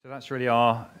That's really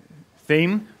our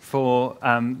theme for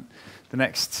the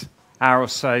next hour or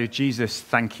so. Jesus,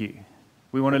 thank you.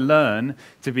 We want to learn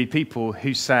to be people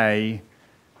who say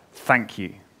thank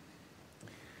you.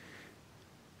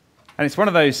 And it's one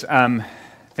of those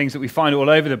things that we find all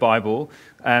over the Bible.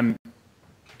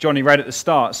 Johnny read at the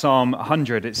start, Psalm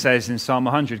 100. It says in Psalm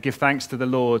 100, give thanks to the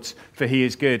Lord, for he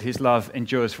is good. His love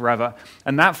endures forever.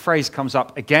 And that phrase comes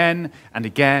up again and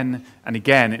again and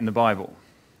again in the Bible.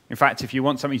 In fact, if you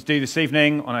want something to do this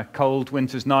evening on a cold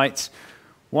winter's night,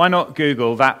 why not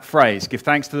Google that phrase, give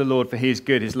thanks to the Lord, for he is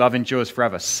good. His love endures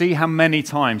forever. See how many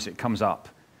times it comes up.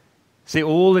 See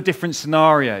all the different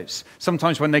scenarios,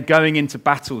 sometimes when they're going into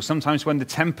battle, sometimes when the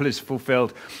temple is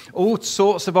fulfilled, all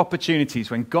sorts of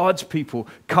opportunities when God's people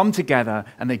come together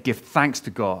and they give thanks to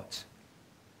God.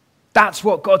 That's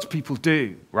what God's people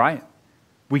do, right?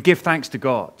 We give thanks to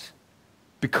God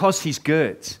because he's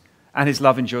good and his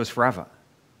love endures forever.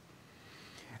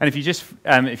 And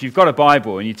if you've got a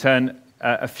Bible and you turn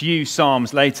a few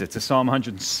Psalms later to Psalm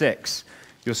 106,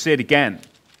 you'll see it again.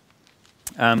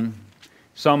 Psalm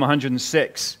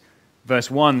 106,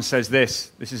 verse 1 says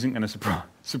this. This isn't going to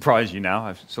surprise you now.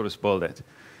 I've sort of spoiled it.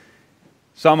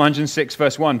 Psalm 106,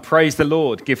 verse 1, praise the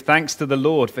Lord. Give thanks to the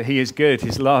Lord, for he is good.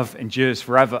 His love endures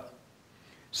forever.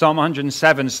 Psalm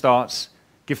 107 starts,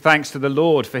 give thanks to the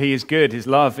Lord, for he is good. His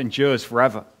love endures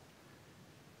forever.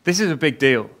 This is a big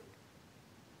deal.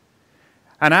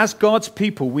 And as God's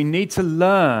people, we need to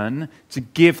learn to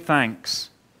give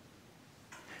thanks.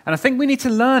 And I think we need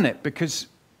to learn it because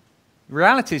the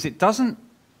reality is it doesn't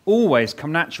always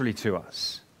come naturally to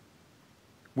us.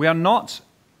 We are not,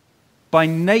 by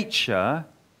nature,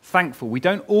 thankful. We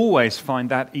don't always find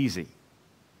that easy.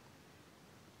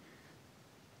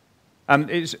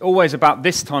 It's always about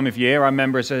this time of year. I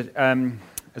remember as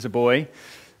a boy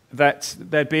that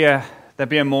there'd be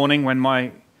a morning when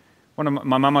my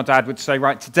mum or dad would say,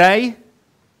 right, today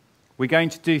we're going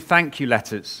to do thank you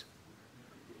letters.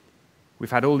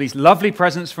 We've had all these lovely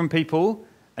presents from people,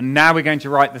 and now we're going to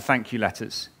write the thank you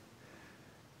letters.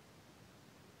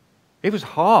 It was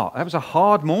hard. That was a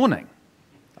hard morning.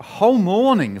 A whole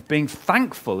morning of being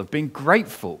thankful, of being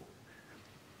grateful.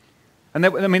 And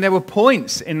there were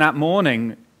points in that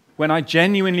morning when I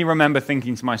genuinely remember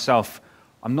thinking to myself,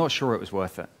 I'm not sure it was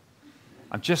worth it.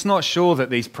 I'm just not sure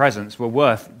that these presents were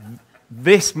worth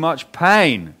this much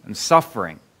pain and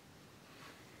suffering.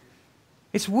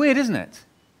 It's weird, isn't it?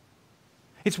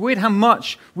 It's weird how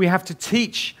much we have to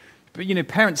teach,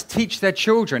 parents teach their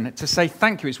children to say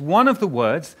thank you. It's one of the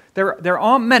words, there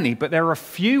aren't many, but there are a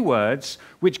few words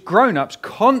which grown-ups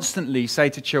constantly say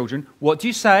to children. What do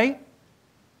you say?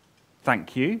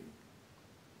 Thank you.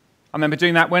 I remember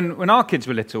doing that when our kids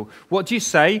were little. What do you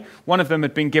say? One of them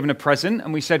had been given a present,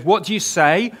 and we said, what do you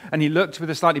say? And he looked with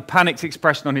a slightly panicked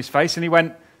expression on his face, and he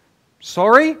went,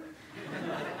 sorry?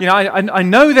 I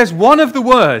know there's one of the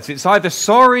words. It's either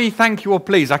sorry, thank you, or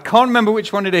please. I can't remember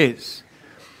which one it is.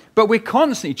 But we're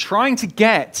constantly trying to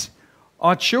get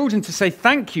our children to say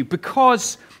thank you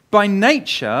because by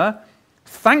nature,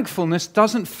 thankfulness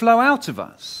doesn't flow out of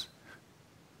us.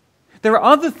 There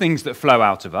are other things that flow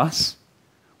out of us,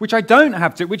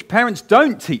 which parents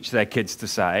don't teach their kids to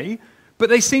say, but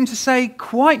they seem to say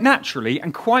quite naturally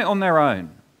and quite on their own.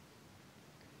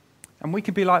 And we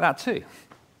can be like that too.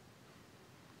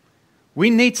 We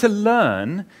need to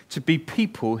learn to be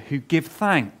people who give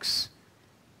thanks.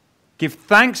 Give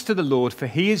thanks to the Lord, for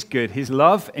he is good. His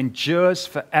love endures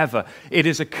forever. It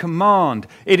is a command.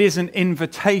 It is an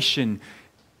invitation.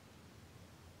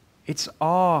 It's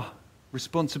our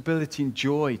responsibility and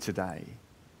joy today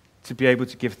to be able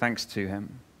to give thanks to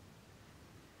him.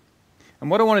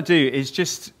 And what I want to do is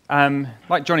just,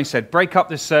 like Johnny said, break up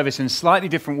this service in a slightly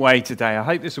different way today. I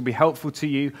hope this will be helpful to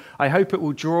you. I hope it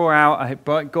will draw out, I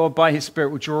hope God by his Spirit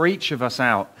will draw each of us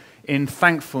out in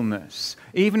thankfulness.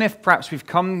 Even if perhaps we've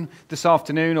come this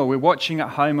afternoon or we're watching at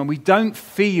home and we don't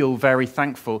feel very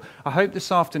thankful, I hope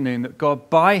this afternoon that God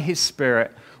by his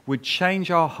Spirit would change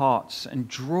our hearts and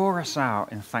draw us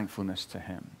out in thankfulness to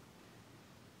him.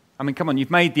 I mean, come on, you've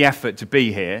made the effort to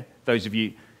be here. Those of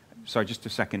you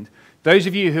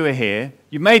who are here,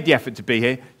 you've made the effort to be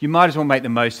here. You might as well make the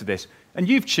most of this. And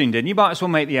you've tuned in. You might as well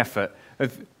make the effort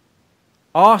of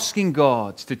asking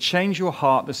God to change your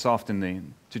heart this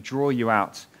afternoon, to draw you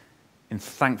out in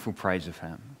thankful praise of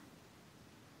him.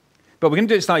 But we're going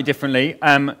to do it slightly differently.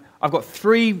 I've got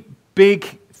three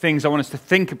big things I want us to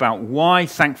think about why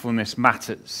thankfulness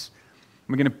matters.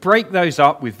 We're going to break those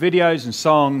up with videos and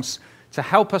songs to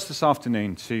help us this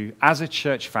afternoon to, as a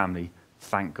church family,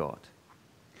 thank God.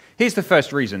 Here's the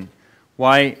first reason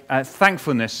why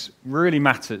thankfulness really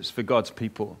matters for God's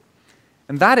people.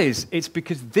 And that is, it's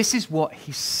because this is what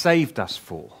he saved us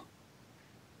for.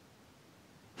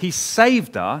 He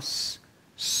saved us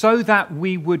so that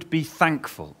we would be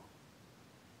thankful.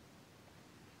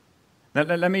 Now,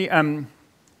 let me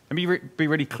be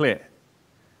really clear.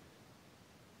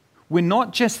 We're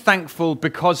not just thankful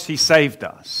because he saved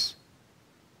us.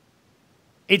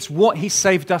 It's what he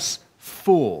saved us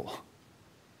for.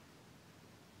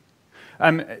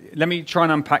 Let me try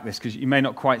and unpack this because you may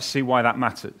not quite see why that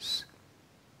matters.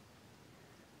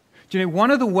 Do you know,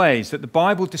 one of the ways that the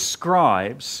Bible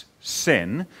describes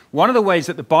sin, one of the ways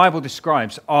that the Bible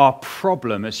describes our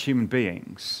problem as human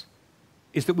beings,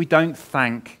 is that we don't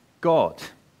thank God.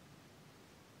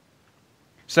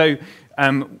 So,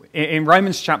 in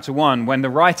Romans chapter 1, when the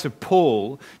writer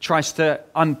Paul tries to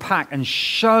unpack and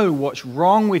show what's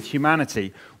wrong with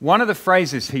humanity, one of the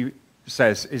phrases he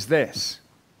says is this.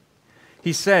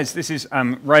 He says, this is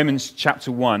Romans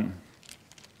chapter 1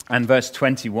 and verse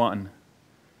 21.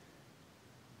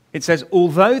 It says,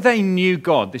 although they knew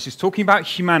God, this is talking about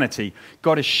humanity,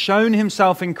 God has shown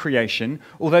himself in creation.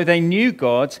 Although they knew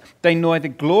God, they neither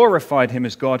glorified him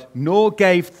as God nor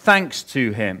gave thanks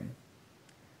to him.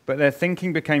 But their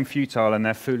thinking became futile and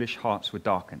their foolish hearts were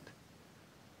darkened.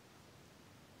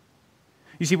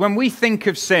 You see, when we think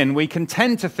of sin, we can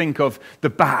tend to think of the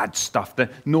bad stuff, the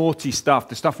naughty stuff,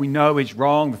 the stuff we know is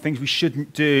wrong, the things we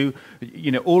shouldn't do,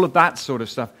 all of that sort of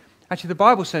stuff. Actually, the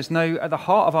Bible says, no, at the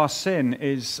heart of our sin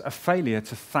is a failure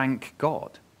to thank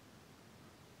God.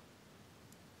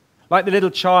 Like the little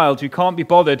child who can't be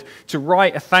bothered to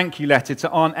write a thank you letter to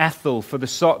Aunt Ethel for the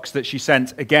socks that she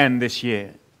sent again this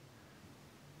year.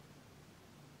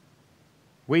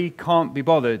 We can't be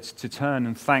bothered to turn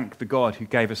and thank the God who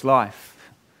gave us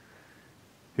life,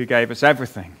 who gave us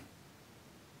everything.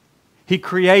 He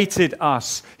created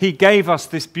us. He gave us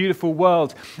this beautiful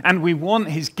world. And we want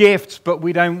his gifts, but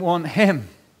we don't want him.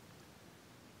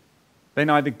 They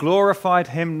neither glorified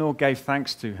him nor gave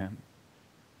thanks to him.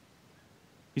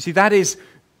 You see, that is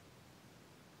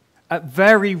at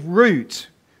very root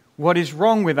what is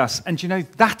wrong with us. And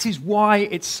that is why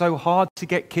it's so hard to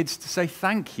get kids to say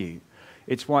thank you.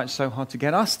 It's why it's so hard to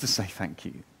get us to say thank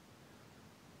you.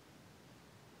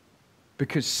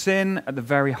 Because sin at the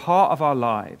very heart of our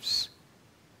lives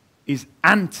is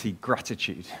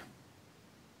anti-gratitude.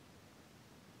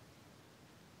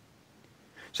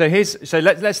 So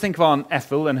let's think of Aunt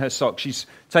Ethel and her socks. She's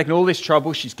taken all this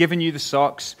trouble. She's given you the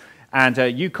socks, and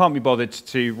you can't be bothered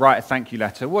to write a thank you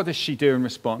letter. What does she do in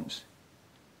response?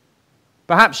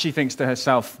 Perhaps she thinks to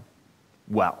herself,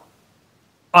 well,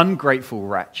 ungrateful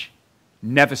wretch,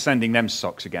 never sending them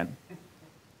socks again.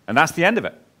 And that's the end of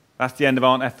it. That's the end of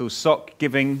Aunt Ethel's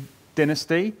sock-giving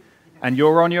dynasty, and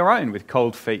you're on your own with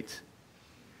cold feet.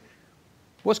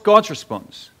 What's God's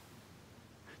response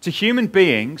to human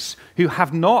beings who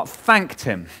have not thanked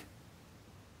him?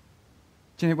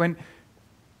 Do you know,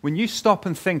 when you stop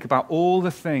and think about all the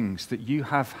things that you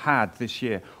have had this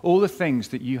year, all the things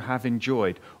that you have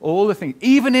enjoyed, all the things,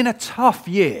 even in a tough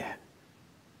year,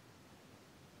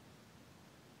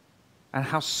 and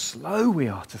how slow we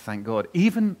are to thank God,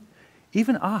 even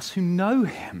us who know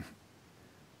him,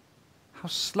 how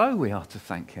slow we are to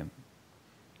thank him.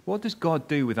 What does God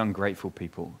do with ungrateful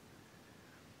people?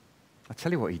 I'll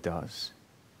tell you what he does.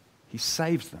 He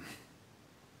saves them.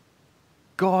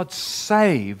 God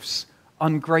saves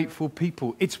ungrateful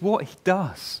people. It's what he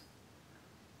does.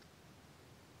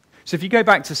 So if you go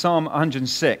back to Psalm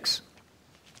 106,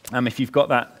 if you've got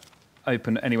that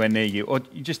open anywhere near you, or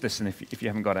you just listen if you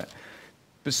haven't got it.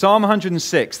 But Psalm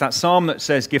 106, that psalm that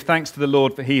says, give thanks to the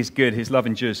Lord for he is good, his love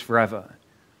endures forever.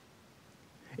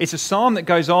 It's a psalm that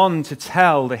goes on to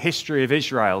tell the history of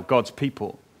Israel, God's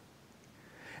people.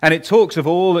 And it talks of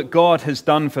all that God has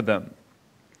done for them.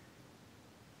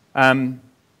 But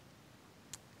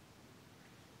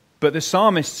the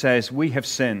psalmist says, we have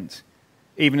sinned,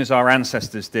 even as our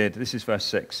ancestors did. This is verse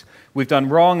 6. We've done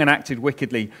wrong and acted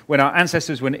wickedly. When our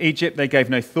ancestors were in Egypt, they gave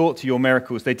no thought to your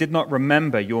miracles. They did not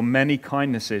remember your many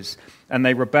kindnesses, and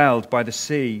they rebelled by the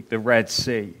sea, the Red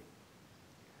Sea.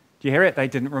 Do you hear it? They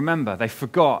didn't remember. They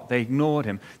forgot. They ignored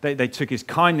him. They took his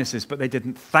kindnesses, but they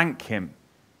didn't thank him.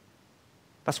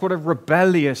 That's what a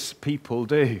rebellious people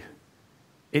do.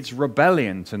 It's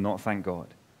rebellion to not thank God.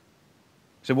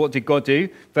 So what did God do?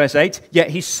 Verse 8,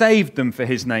 yet he saved them for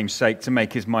his name's sake to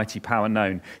make his mighty power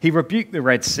known. He rebuked the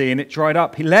Red Sea and it dried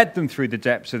up. He led them through the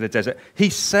depths of the desert. He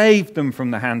saved them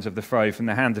from the hands of the foe, from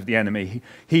the hands of the enemy.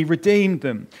 He redeemed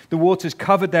them. The waters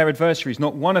covered their adversaries.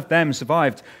 Not one of them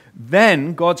survived.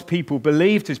 Then God's people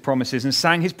believed his promises and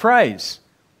sang his praise.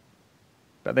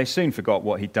 But they soon forgot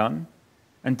what he'd done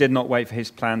and did not wait for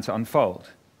his plan to unfold.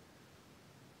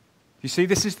 You see,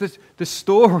 this is the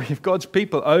story of God's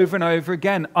people over and over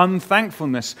again,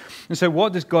 unthankfulness. And so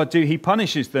what does God do? He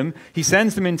punishes them. He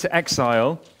sends them into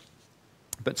exile.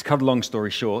 But to cut a long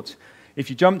story short, if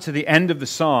you jump to the end of the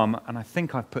psalm, and I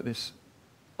think I've put this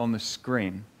on the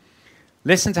screen,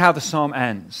 listen to how the psalm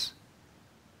ends.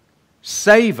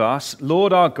 Save us,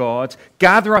 Lord our God,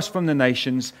 gather us from the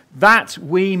nations, that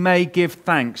we may give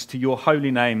thanks to your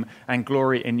holy name and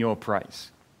glory in your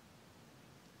praise.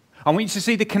 I want you to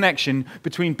see the connection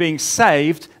between being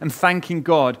saved and thanking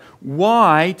God.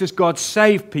 Why does God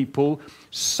save people?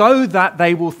 So that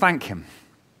they will thank him.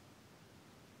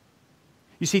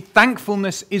 You see,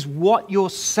 thankfulness is what you're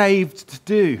saved to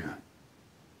do.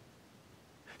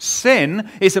 Sin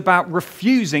is about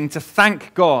refusing to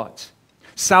thank God.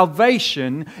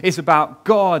 Salvation is about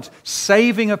God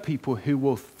saving a people who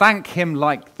will thank him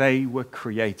like they were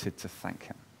created to thank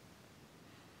him.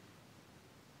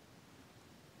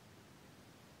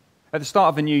 At the start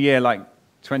of a new year like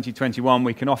 2021,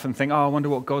 we can often think, I wonder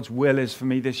what God's will is for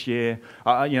me this year.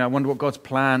 I wonder what God's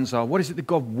plans are. What is it that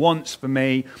God wants for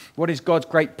me? What is God's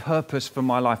great purpose for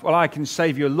my life? Well, I can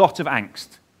save you a lot of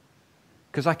angst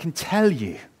because I can tell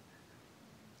you.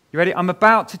 You ready? I'm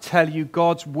about to tell you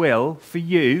God's will for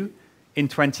you in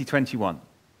 2021.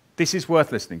 This is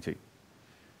worth listening to.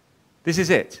 This is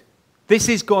it. This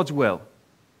is God's will.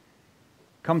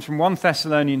 It comes from 1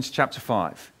 Thessalonians chapter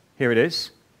 5. Here it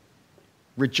is.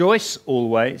 Rejoice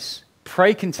always,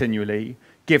 pray continually,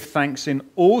 give thanks in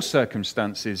all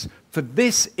circumstances, for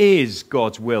this is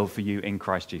God's will for you in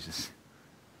Christ Jesus.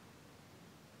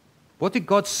 What did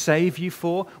God save you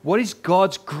for? What is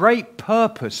God's great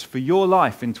purpose for your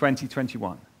life in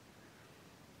 2021?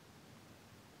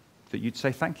 That you'd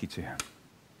say thank you to him.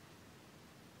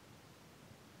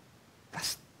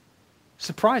 That's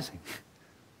surprising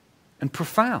and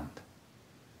profound.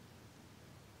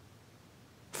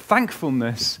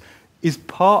 Thankfulness is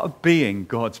part of being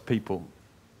God's people.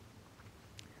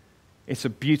 It's a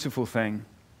beautiful thing.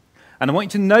 And I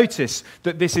want you to notice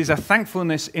that this is a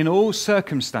thankfulness in all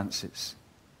circumstances.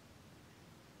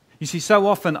 You see, so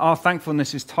often our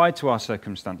thankfulness is tied to our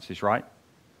circumstances, right?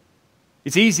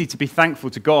 It's easy to be thankful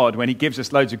to God when he gives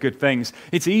us loads of good things.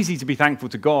 It's easy to be thankful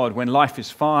to God when life is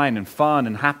fine and fun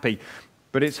and happy.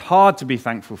 But it's hard to be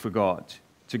thankful to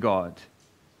God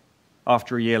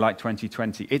after a year like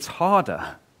 2020. It's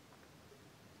harder.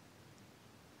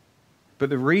 But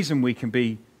the reason we can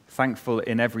be thankful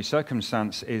in every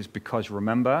circumstance is because,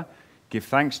 remember, give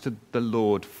thanks to the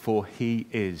Lord, for he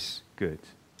is good.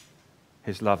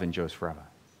 His love endures forever.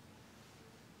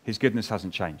 His goodness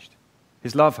hasn't changed.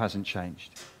 His love hasn't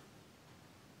changed.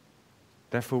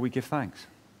 Therefore, we give thanks.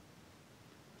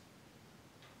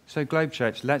 So, Globe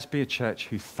Church, let's be a church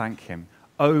who thank him,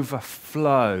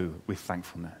 overflow with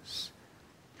thankfulness,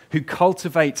 who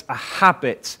cultivate a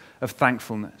habit of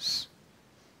thankfulness,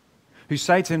 who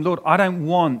say to him, Lord, I don't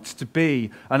want to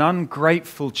be an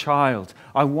ungrateful child.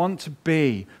 I want to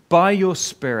be, by your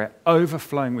Spirit,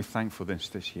 overflowing with thankfulness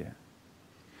this year.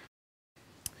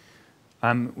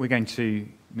 We're going to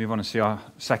move on and see our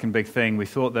second big thing. We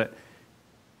thought that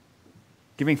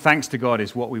giving thanks to God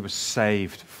is what we were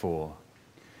saved for.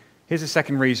 Here's a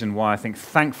second reason why I think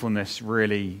thankfulness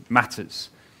really matters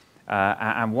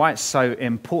and why it's so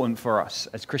important for us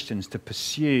as Christians to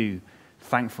pursue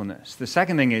thankfulness. The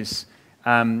second thing is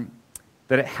that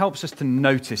it helps us to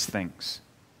notice things.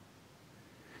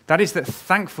 That is that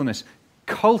thankfulness,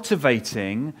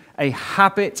 cultivating a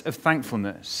habit of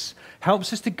thankfulness,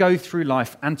 helps us to go through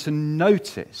life and to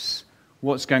notice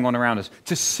what's going on around us,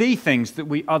 to see things that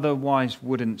we otherwise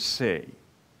wouldn't see.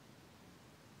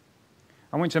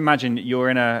 I want you to imagine you're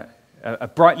in a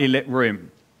brightly lit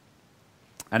room,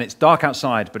 and it's dark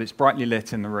outside, but it's brightly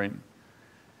lit in the room.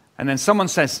 And then someone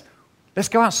says, let's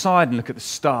go outside and look at the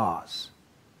stars.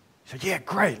 You say, yeah,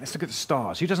 great, let's look at the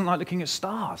stars. Who doesn't like looking at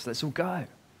stars? Let's all go.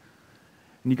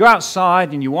 And you go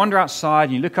outside, and you wander outside,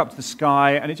 and you look up to the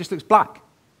sky, and it just looks black.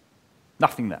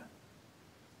 Nothing there.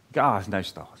 You go, there's no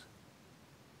stars.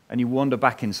 And you wander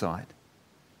back inside.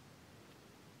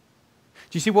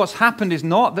 Do you see what's happened is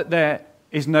not that there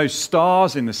is no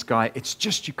stars in the sky, it's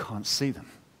just you can't see them.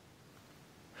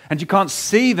 And you can't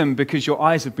see them because your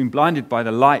eyes have been blinded by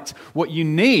the light. What you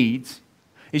need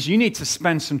is you need to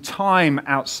spend some time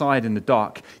outside in the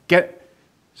dark.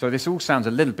 So this all sounds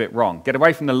a little bit wrong. Get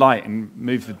away from the light and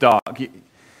move the dark.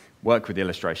 Work with the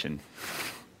illustration.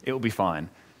 It'll be fine.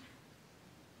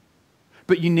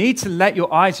 But you need to let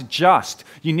your eyes adjust.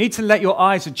 You need to let your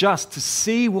eyes adjust to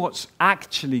see what's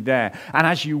actually there. And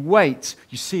as you wait,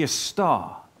 you see a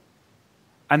star.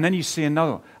 And then you see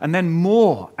another. And then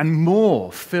more and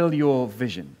more fill your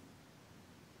vision.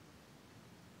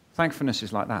 Thankfulness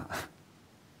is like that.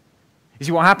 You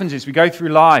see, what happens is we go through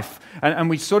life and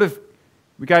we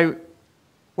go,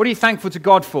 what are you thankful to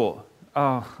God for?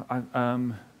 Oh,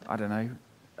 I don't know.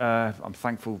 I'm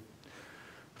thankful,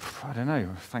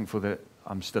 thankful that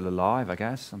I'm still alive, I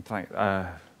guess. And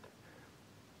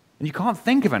you can't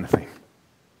think of anything.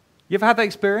 You ever had that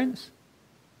experience?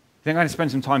 You think, I'm going to spend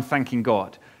some time thanking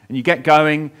God. And you get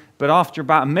going, but after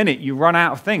about a minute, you run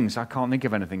out of things. I can't think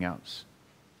of anything else.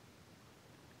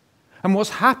 And what's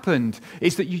happened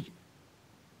is that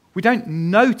we don't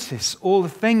notice all the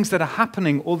things that are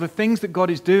happening, all the things that God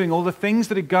is doing, all the things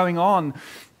that are going on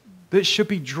that should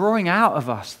be drawing out of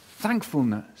us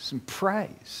thankfulness and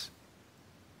praise.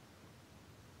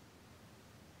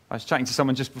 I was chatting to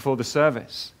someone just before the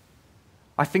service.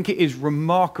 I think it is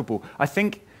remarkable. I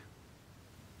think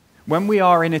when we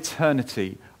are in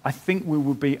eternity, I think we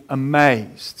will be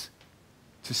amazed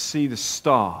to see the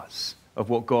stars of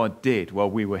what God did while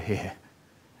we were here.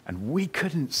 And we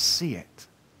couldn't see it.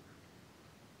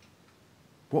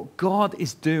 What God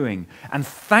is doing, and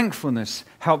thankfulness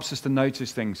helps us to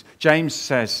notice things. James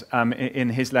says in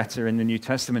his letter in the New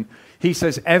Testament, he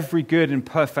says, every good and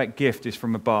perfect gift is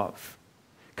from above,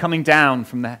 coming down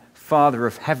from the Father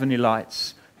of heavenly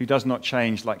lights, who does not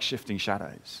change like shifting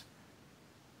shadows.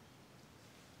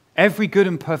 Every good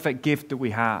and perfect gift that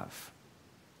we have.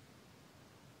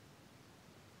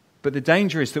 But the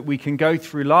danger is that we can go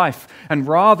through life and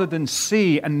rather than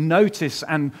see and notice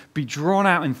and be drawn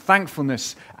out in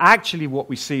thankfulness, actually what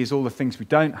we see is all the things we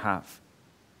don't have.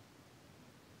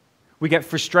 We get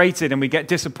frustrated and we get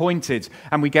disappointed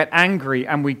and we get angry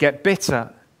and we get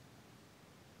bitter.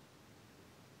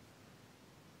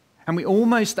 And we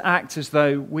almost act as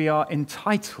though we are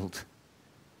entitled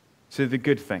to the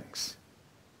good things.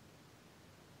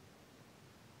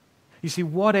 You see,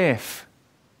 what if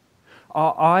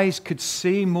our eyes could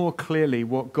see more clearly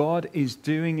what God is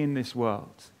doing in this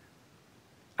world,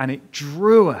 and it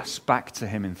drew us back to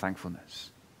Him in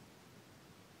thankfulness?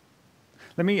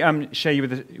 Let me share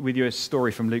with you a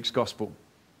story from Luke's Gospel,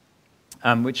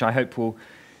 which I hope will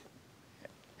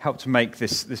help to make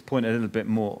this point a little bit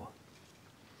more.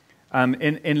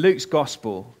 In Luke's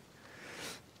Gospel,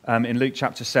 in Luke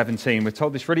chapter 17, we're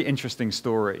told this really interesting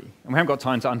story. And we haven't got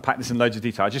time to unpack this in loads of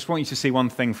detail. I just want you to see one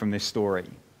thing from this story.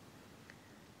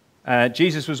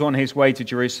 Jesus was on his way to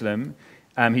Jerusalem.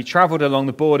 He traveled along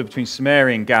the border between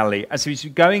Samaria and Galilee. As he was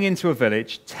going into a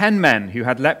village, 10 men who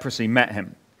had leprosy met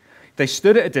him. They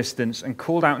stood at a distance and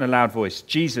called out in a loud voice,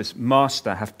 "Jesus,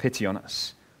 Master, have pity on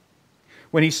us."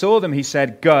 When he saw them, he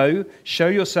said, "Go, show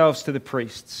yourselves to the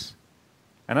priests."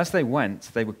 And as they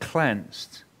went, they were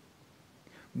cleansed.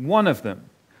 One of them,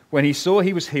 when he saw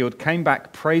he was healed, came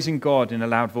back praising God in a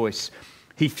loud voice.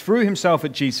 He threw himself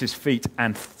at Jesus' feet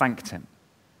and thanked him.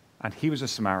 And he was a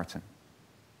Samaritan.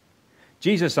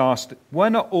 Jesus asked, "Were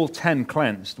not all 10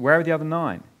 cleansed? Where are the other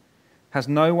 9? Has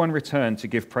no one returned to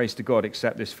give praise to God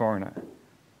except this foreigner?"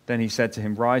 Then he said to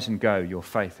him, "Rise and go, your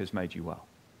faith has made you well."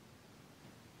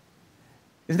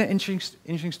 Isn't it an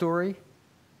interesting story?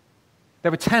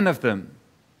 There were 10 of them.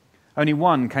 Only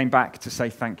one came back to say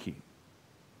thank you.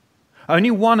 Only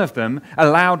one of them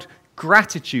allowed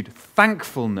gratitude,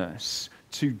 thankfulness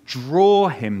to draw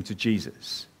him to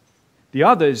Jesus. The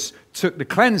others took the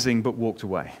cleansing but walked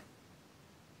away.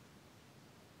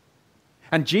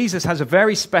 And Jesus has a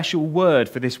very special word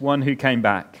for this one who came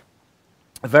back.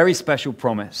 A very special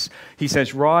promise. He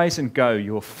says, "Rise and go,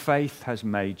 your faith has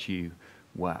made you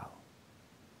well."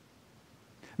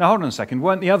 Now hold on a second,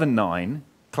 weren't the other 9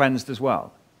 cleansed as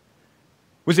well?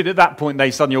 Was it at that point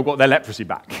they suddenly all got their leprosy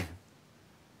back?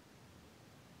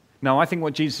 No, I think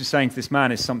what Jesus is saying to this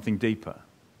man is something deeper.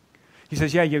 He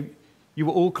says, yeah, you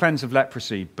were all cleansed of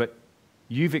leprosy, but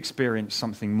you've experienced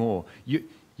something more.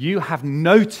 You have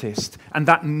noticed, and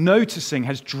that noticing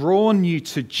has drawn you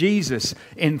to Jesus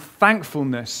in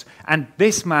thankfulness, and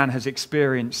this man has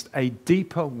experienced a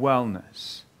deeper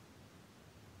wellness.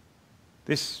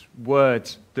 This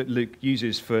word that Luke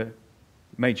uses for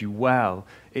made you well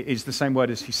is the same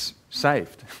word as he's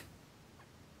saved.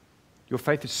 Your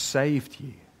faith has saved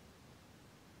you.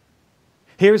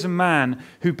 Here is a man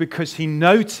who, because he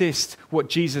noticed what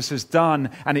Jesus has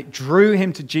done and it drew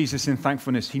him to Jesus in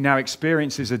thankfulness, he now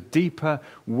experiences a deeper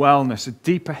wellness, a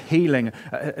deeper healing,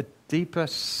 a deeper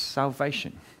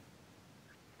salvation.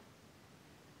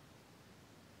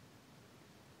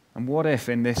 And what if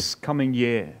in this coming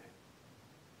year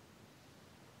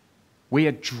we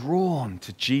are drawn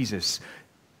to Jesus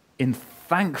in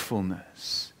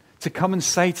thankfulness, to come and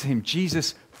say to him,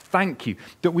 "Jesus, thank you.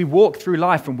 That we walk through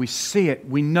life and we see it,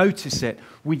 we notice it,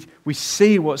 we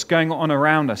see what's going on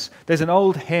around us. There's an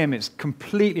old hymn, it's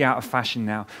completely out of fashion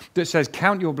now, that says,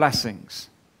 count your blessings,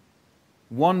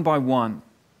 one by one.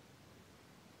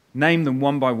 Name them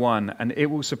one by one, and it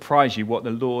will surprise you what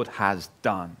the Lord has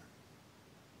done.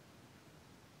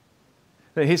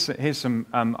 Here's some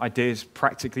ideas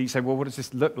practically. You say, well, what does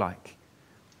this look like?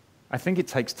 I think it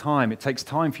takes time. It takes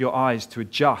time for your eyes to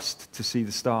adjust to see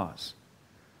the stars.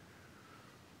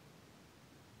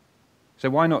 So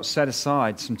why not set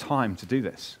aside some time to do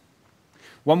this?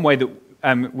 One way that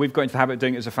we've got into the habit of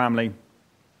doing it as a family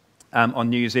on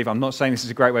New Year's Eve, I'm not saying this is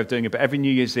a great way of doing it, but every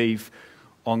New Year's Eve,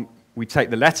 we take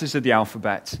the letters of the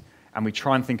alphabet and we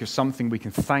try and think of something we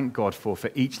can thank God for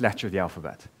each letter of the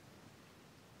alphabet.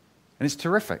 And it's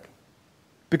terrific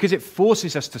because it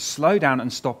forces us to slow down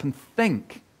and stop and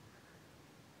think.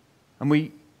 And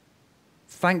we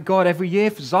thank God every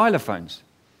year for xylophones.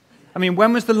 I mean,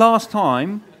 when was the last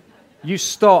time you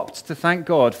stopped to thank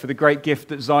God for the great gift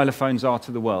that xylophones are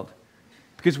to the world?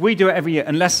 Because we do it every year,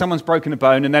 unless someone's broken a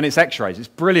bone, and then it's x-rays. It's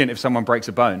brilliant if someone breaks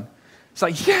a bone. It's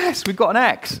like, yes, we've got an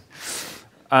X.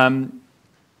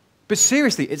 But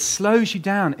seriously, it slows you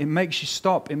down. It makes you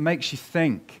stop. It makes you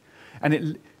think. And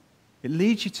it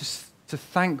leads you to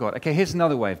thank God. Okay, here's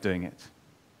another way of doing it.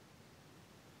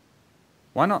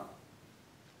 Why not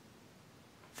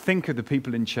think of the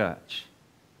people in church?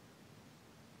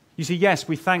 You see, yes,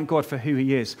 we thank God for who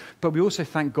he is, but we also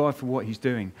thank God for what he's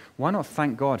doing. Why not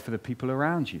thank God for the people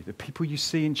around you, the people you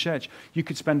see in church? You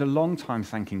could spend a long time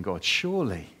thanking God,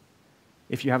 surely,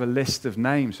 if you have a list of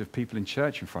names of people in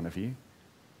church in front of you.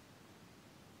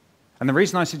 And the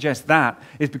reason I suggest that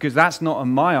is because that's not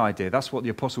my idea. That's what the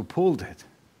Apostle Paul did.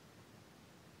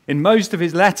 In most of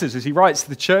his letters, as he writes to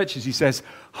the churches, he says,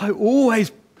 I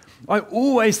always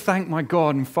thank my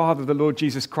God and Father, the Lord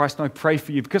Jesus Christ, and I pray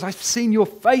for you because I've seen your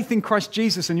faith in Christ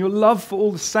Jesus and your love for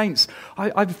all the saints.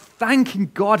 I'm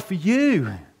thanking God for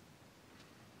you.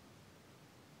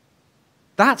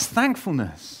 That's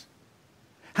thankfulness.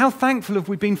 How thankful have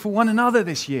we been for one another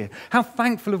this year? How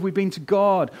thankful have we been to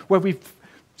God, where we've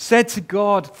said to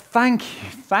God,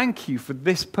 thank you for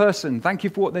this person. Thank you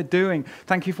for what they're doing.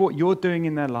 Thank you for what you're doing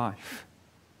in their life.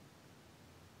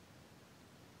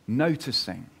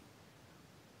 Noticing.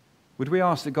 Would we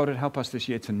ask that God would help us this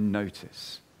year to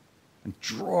notice and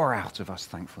draw out of us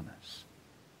thankfulness?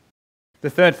 The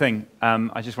third thing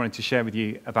I just wanted to share with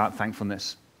you about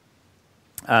thankfulness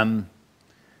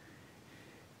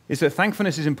is that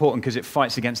thankfulness is important because it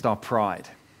fights against our pride.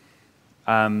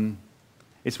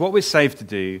 It's what we're saved to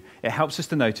do. It helps us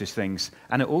to notice things,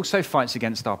 and it also fights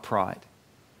against our pride.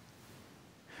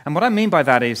 And what I mean by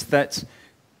that is that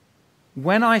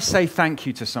when I say thank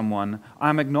you to someone,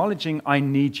 I'm acknowledging I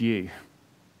need you.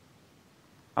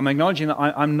 I'm acknowledging that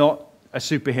I'm not a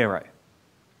superhero.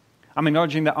 I'm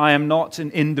acknowledging that I am not an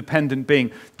independent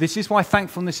being. This is why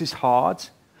thankfulness is hard,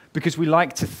 because we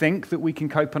like to think that we can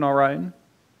cope on our own.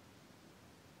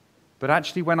 But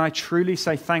actually, when I truly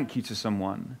say thank you to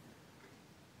someone,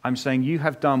 I'm saying you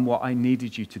have done what I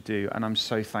needed you to do, and I'm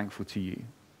so thankful to you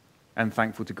and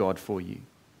thankful to God for you.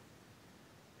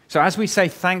 So as we say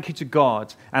thank you to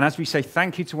God, and as we say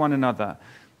thank you to one another,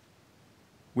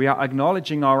 we are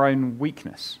acknowledging our own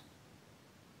weakness.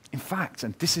 In fact,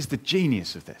 and this is the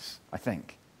genius of this, I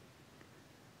think,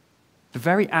 the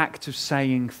very act of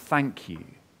saying thank you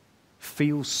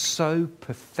feels so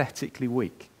pathetically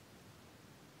weak.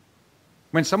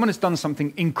 When someone has done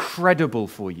something incredible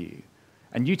for you,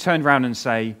 and you turn around and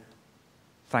say,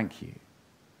 thank you.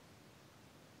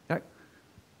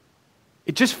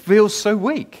 It just feels so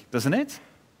weak, doesn't it?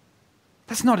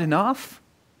 That's not enough.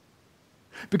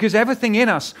 Because everything in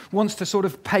us wants to sort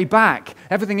of pay back.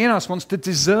 Everything in us wants to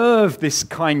deserve this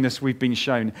kindness we've been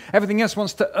shown. Everything else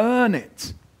wants to earn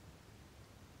it.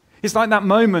 It's like that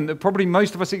moment that probably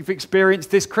most of us have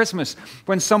experienced this Christmas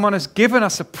when someone has given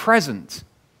us a present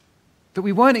that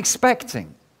we weren't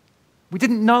expecting. We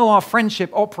didn't know our friendship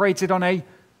operated on a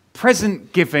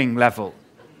present-giving level.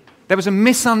 There was a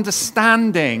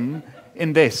misunderstanding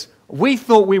in this. We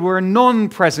thought we were a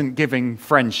non-present-giving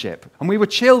friendship, and we were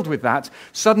chilled with that.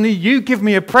 Suddenly, you give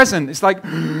me a present. It's like,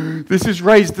 this has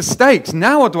raised the stakes.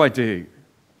 Now what do I do?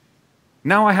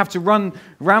 Now I have to run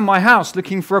around my house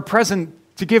looking for a present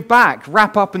to give back,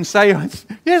 wrap up and say,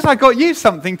 yes, I got you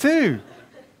something too.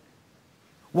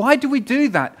 Why do we do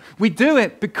that? We do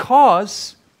it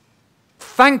because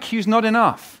thank you's not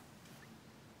enough.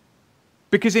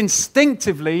 Because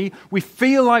instinctively, we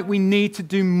feel like we need to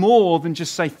do more than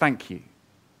just say thank you.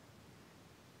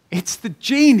 It's the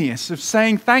genius of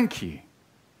saying thank you.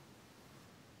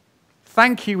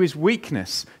 Thank you is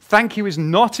weakness. Thank you is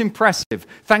not impressive.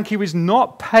 Thank you is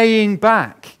not paying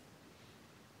back.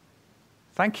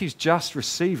 Thank you is just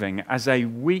receiving as a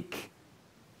weak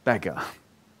beggar.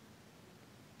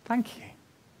 Thank you.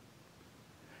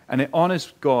 And it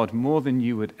honors God more than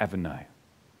you would ever know.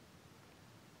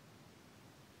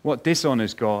 What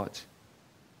dishonors God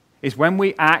is when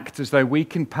we act as though we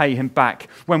can pay him back,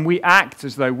 when we act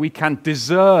as though we can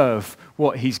deserve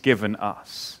what he's given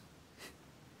us.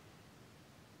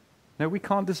 No, we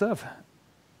can't deserve it.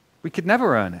 We could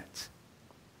never earn it.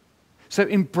 So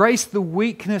embrace the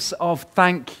weakness of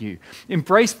thank you.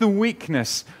 Embrace the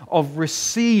weakness of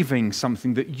receiving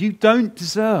something that you don't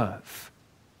deserve.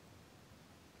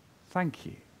 Thank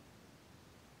you.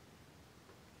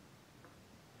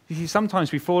 You see,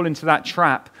 sometimes we fall into that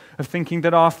trap of thinking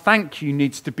that our thank you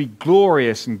needs to be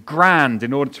glorious and grand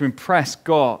in order to impress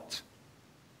God.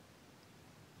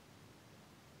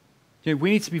 You know,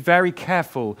 we need to be very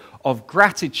careful of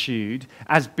gratitude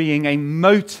as being a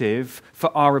motive for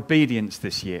our obedience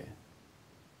this year.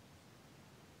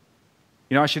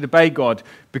 You know, I should obey God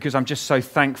because I'm just so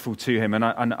thankful to him and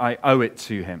I owe it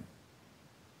to him.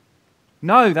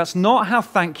 No, that's not how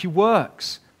thank you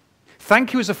works.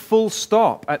 Thank you is a full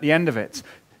stop at the end of it.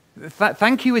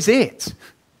 Thank you is it.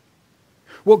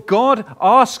 What God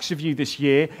asks of you this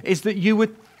year is that you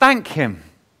would thank him.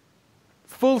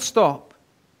 Full stop.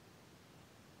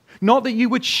 Not that you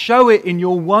would show it in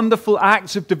your wonderful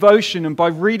acts of devotion and by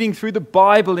reading through the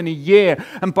Bible in a year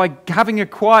and by having a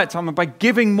quiet time and by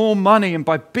giving more money and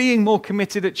by being more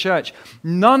committed at church.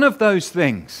 None of those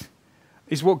things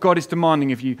is what God is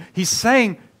demanding of you. He's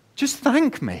saying, just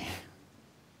thank me.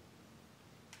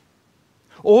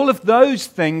 All of those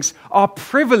things are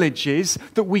privileges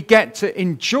that we get to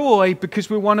enjoy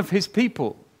because we're one of his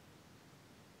people.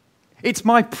 It's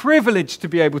my privilege to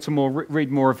be able to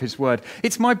read more of his word.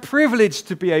 It's my privilege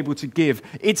to be able to give.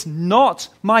 It's not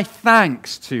my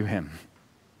thanks to him.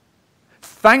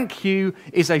 Thank you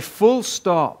is a full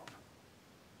stop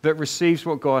that receives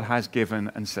what God has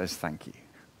given and says thank you.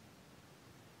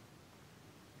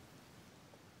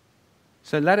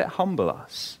 So let it humble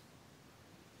us.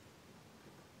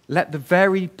 Let the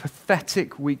very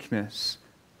pathetic weakness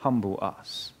humble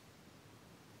us.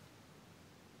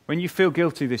 When you feel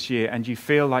guilty this year and you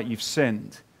feel like you've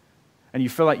sinned and you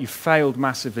feel like you've failed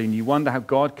massively and you wonder how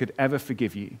God could ever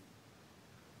forgive you,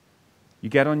 you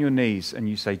get on your knees and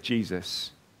you say,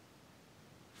 Jesus,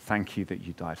 thank you that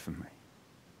you died for me.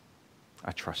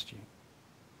 I trust you.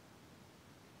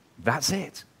 That's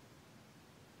it.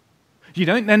 You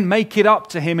don't then make it up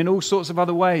to him in all sorts of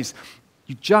other ways.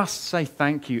 You just say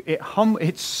thank you.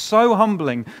 It's so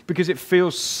humbling because it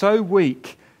feels so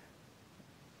weak.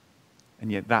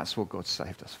 And yet that's what God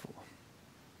saved us for.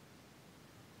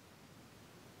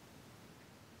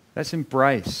 Let's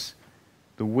embrace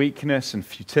the weakness and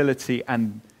futility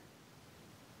and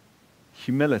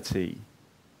humility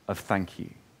of thank you.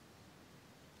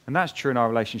 And that's true in our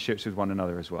relationships with one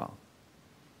another as well.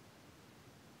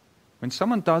 When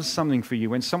someone does something for you,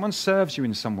 when someone serves you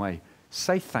in some way,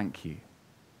 say thank you.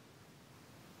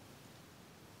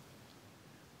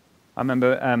 I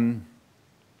remember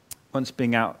once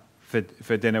being out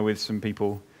for dinner with some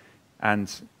people,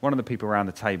 and one of the people around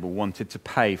the table wanted to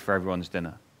pay for everyone's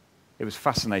dinner. It was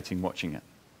fascinating watching it.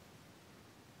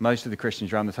 Most of the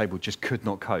Christians around the table just could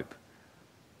not cope.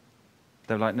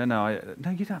 They were like, no, you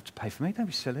don't have to pay for me, don't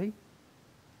be silly.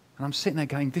 And I'm sitting there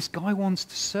going, this guy wants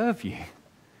to serve you.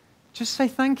 Just say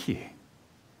thank you.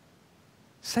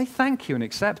 Say thank you and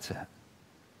accept it.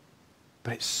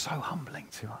 But it's so humbling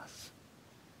to us.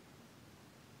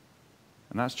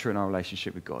 And that's true in our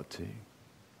relationship with God too.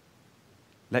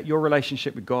 Let your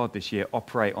relationship with God this year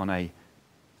operate on a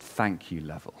thank you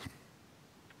level.